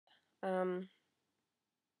Hi.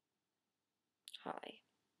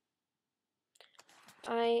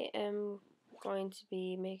 I am going to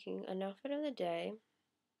be making an outfit of the day.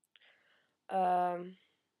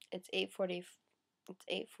 It's 8:40. It's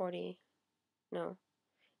 8:40. No,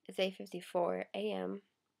 it's 8:54 a.m.,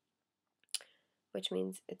 which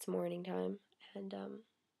means it's morning time, and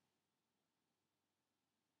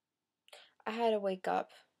I had to wake up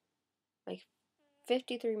like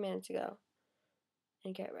 53 minutes ago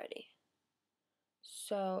and get ready.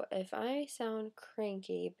 So if I sound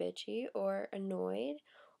cranky, bitchy, or annoyed,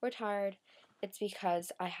 or tired, it's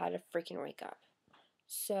because I had to freaking wake up.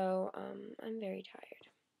 So, I'm very tired.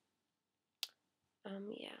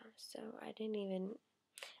 Yeah, so I didn't even,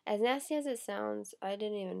 as nasty as it sounds, I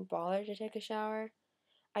didn't even bother to take a shower.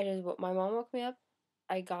 My mom woke me up,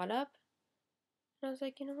 I got up, and I was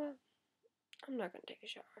like, you know what, I'm not gonna take a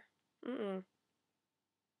shower.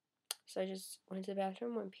 So I just went to the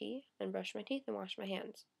bathroom, went pee, and brushed my teeth and washed my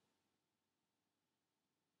hands.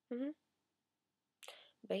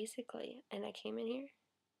 Basically. And I came in here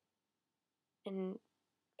and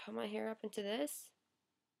put my hair up into this,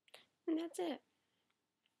 and that's it.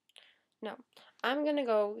 No, I'm gonna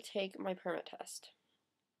go take my permit test,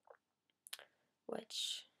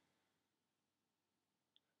 which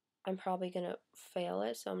I'm probably gonna fail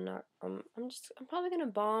it, so I'm probably gonna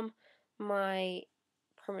bomb my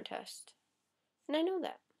permit test. And I know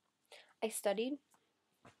that. I studied.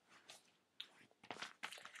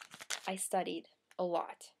 I studied a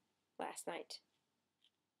lot last night.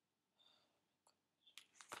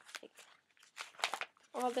 Like,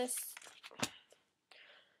 all this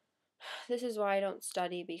is why I don't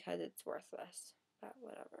study, because it's worthless. But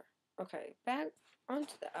whatever. Okay, back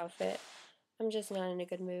onto the outfit. I'm just not in a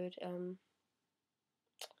good mood.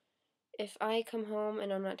 If I come home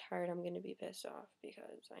and I'm not tired, I'm gonna be pissed off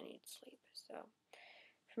because I need sleep. So,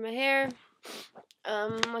 for my hair,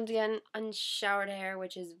 once again, unshowered hair,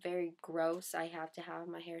 which is very gross. I have to have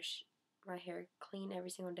my hair clean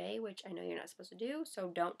every single day, which I know you're not supposed to do.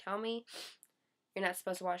 So don't tell me you're not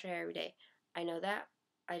supposed to wash your hair every day. I know that.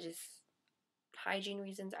 Hygiene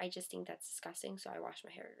reasons, I just think that's disgusting. So I wash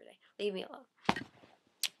my hair every day. Leave me alone.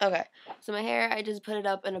 Okay, so my hair, I just put it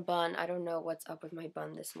up in a bun. I don't know what's up with my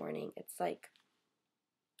bun this morning. It's like,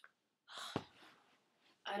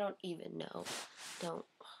 I don't even know. So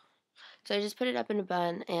I just put it up in a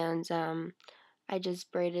bun, and I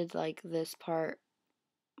just braided like this part,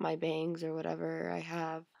 my bangs or whatever I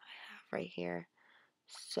have right here.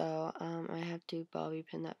 So I have to bobby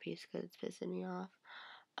pin that piece because it's pissing me off.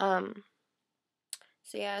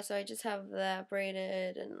 So yeah, so I just have that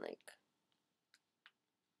braided and like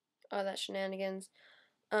all that shenanigans.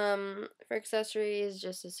 For accessories,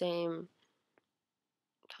 just the same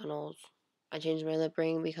tunnels. I changed my lip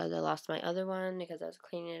ring because I lost my other one because I was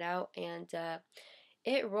cleaning it out, and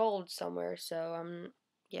it rolled somewhere. So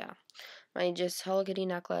yeah, my just Hello Kitty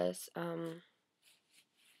necklace,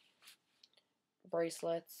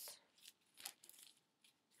 bracelets,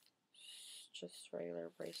 just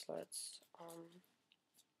regular bracelets.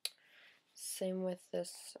 Same with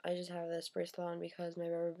this. I just have this bracelet on because my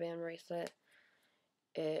rubber band bracelet,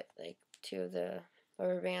 like 2 of the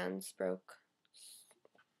rubber bands broke.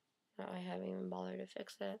 I haven't even bothered to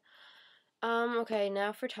fix it. Okay,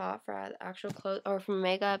 now for top, for actual clothes, or for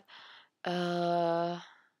makeup, I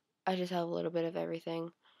just have a little bit of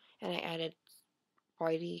everything, and I added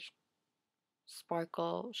whitey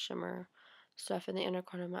sparkle shimmer stuff in the inner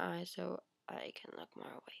corner of my eye so I can look more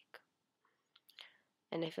awake.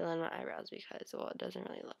 And I fill in my eyebrows because, well, it doesn't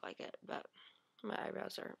really look like it, but my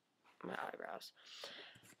eyebrows are my eyebrows.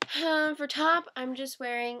 For top, I'm just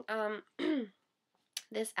wearing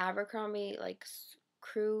this Abercrombie like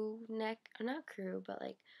crew neck, not crew, but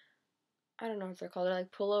like, I don't know what they're called. They're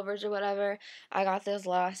like pullovers or whatever. I got this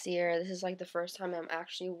last year. This is like the first time I'm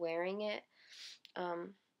actually wearing it. Yeah,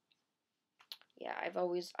 I've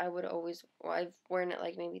worn it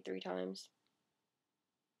like maybe 3 times.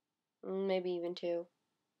 Maybe even 2.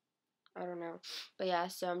 I don't know. But yeah,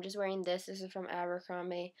 so I'm just wearing this. This is from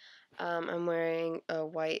Abercrombie. I'm wearing a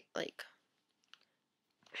white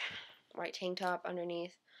tank top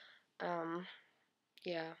underneath.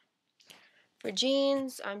 Yeah. For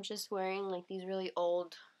jeans, I'm just wearing like these really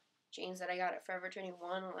old jeans that I got at Forever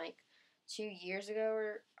 21 like 2 years ago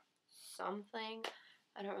or something.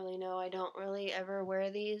 I don't really know. I don't really ever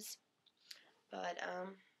wear these. But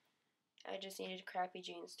I just needed crappy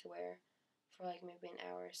jeans to wear for like maybe an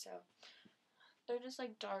hour or so. They're just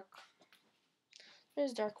like dark.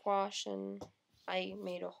 There's dark wash, and I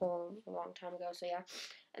made a hole a long time ago, so yeah.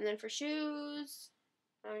 And then for shoes,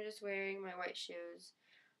 I'm just wearing my white shoes.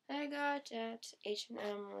 I got at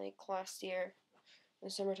H&M like last year in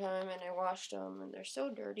the summertime, and I washed them, and they're so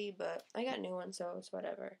dirty, but I got new ones, so it's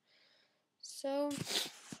whatever. So,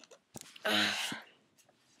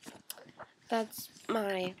 that's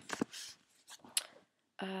my,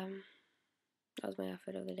 that was my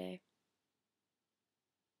outfit of the day.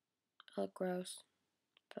 I look gross,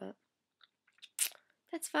 but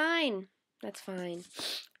that's fine. That's fine.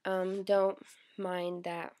 Don't mind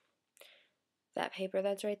that paper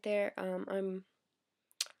that's right there. I'm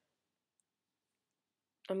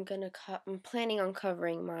planning on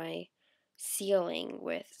covering my ceiling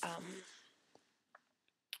with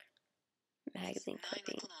magazine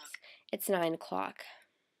clippings. It's 9 o'clock.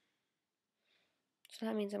 So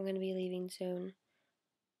that means I'm gonna be leaving soon.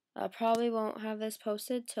 I probably won't have this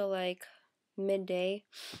posted till like midday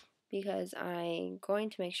because I'm going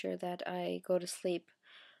to make sure that I go to sleep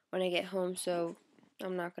when I get home, so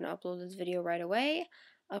I'm not gonna upload this video right away.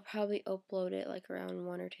 I'll probably upload it like around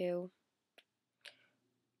 1 or 2,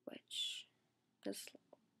 which is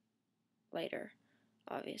later,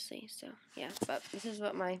 obviously. So yeah, but this is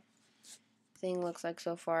what my thing looks like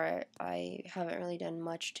so far. I haven't really done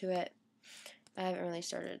much to it. I haven't really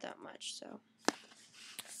started that much, so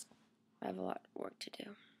I have a lot of work to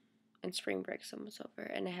do. And spring break's almost over,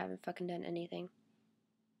 and I haven't fucking done anything.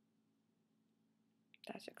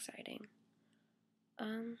 That's exciting.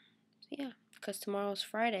 Yeah, because tomorrow's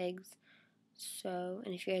fried eggs. So,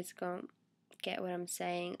 and if you guys don't get what I'm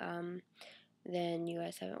saying, then you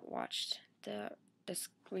guys haven't watched this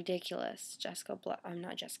ridiculous Jessica Black. I'm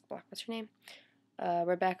not Jessica Black. What's her name?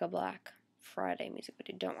 Rebecca Black Friday music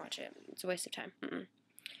video. Don't watch it. It's a waste of time.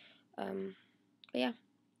 But yeah.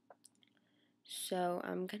 So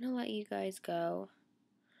I'm gonna let you guys go.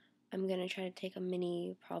 I'm gonna try to take a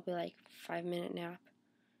mini, probably like 5-minute nap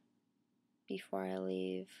before I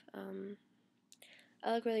leave.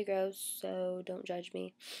 I look really gross, so don't judge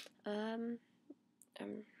me. I'm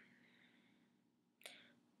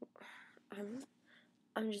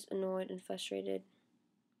just annoyed and frustrated.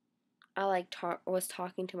 I was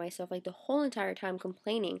talking to myself like the whole entire time,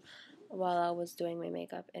 complaining while I was doing my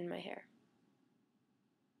makeup and my hair.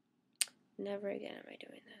 Never again am I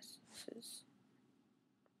doing this.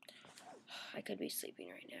 I could be sleeping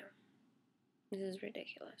right now. This is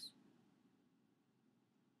ridiculous.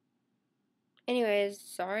 Anyways,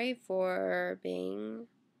 sorry for being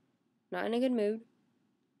not in a good mood.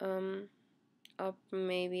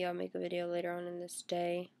 Maybe I'll make a video later on in the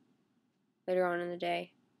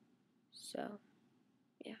day. So,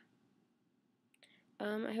 yeah.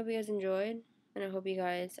 I hope you guys enjoyed, and I hope you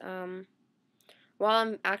guys, while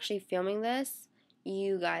I'm actually filming this,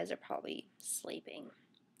 you guys are probably sleeping.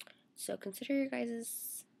 So consider your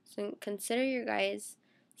guys'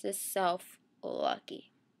 self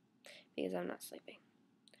lucky, because I'm not sleeping.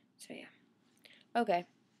 So yeah. Okay,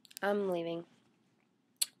 I'm leaving.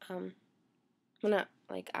 Well, not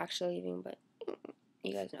like actually leaving, but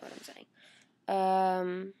you guys know what I'm saying.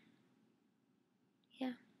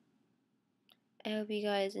 Yeah. I hope you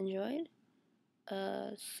guys enjoyed.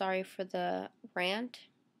 Sorry for the rant,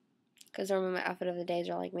 because normally my outfit of the days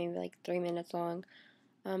are like maybe like 3 minutes long.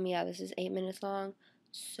 Yeah, this is 8 minutes long.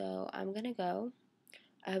 So I'm gonna go.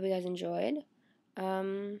 I hope you guys enjoyed.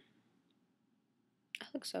 I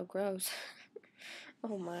look so gross.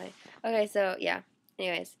 Oh my. Okay, so yeah.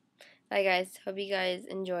 Anyways, bye guys. Hope you guys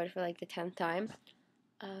enjoyed for like the 10th time.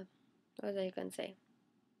 What was I gonna say?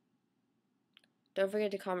 Don't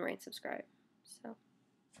forget to comment, rate, subscribe. So,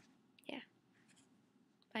 yeah.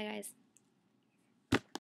 Bye guys.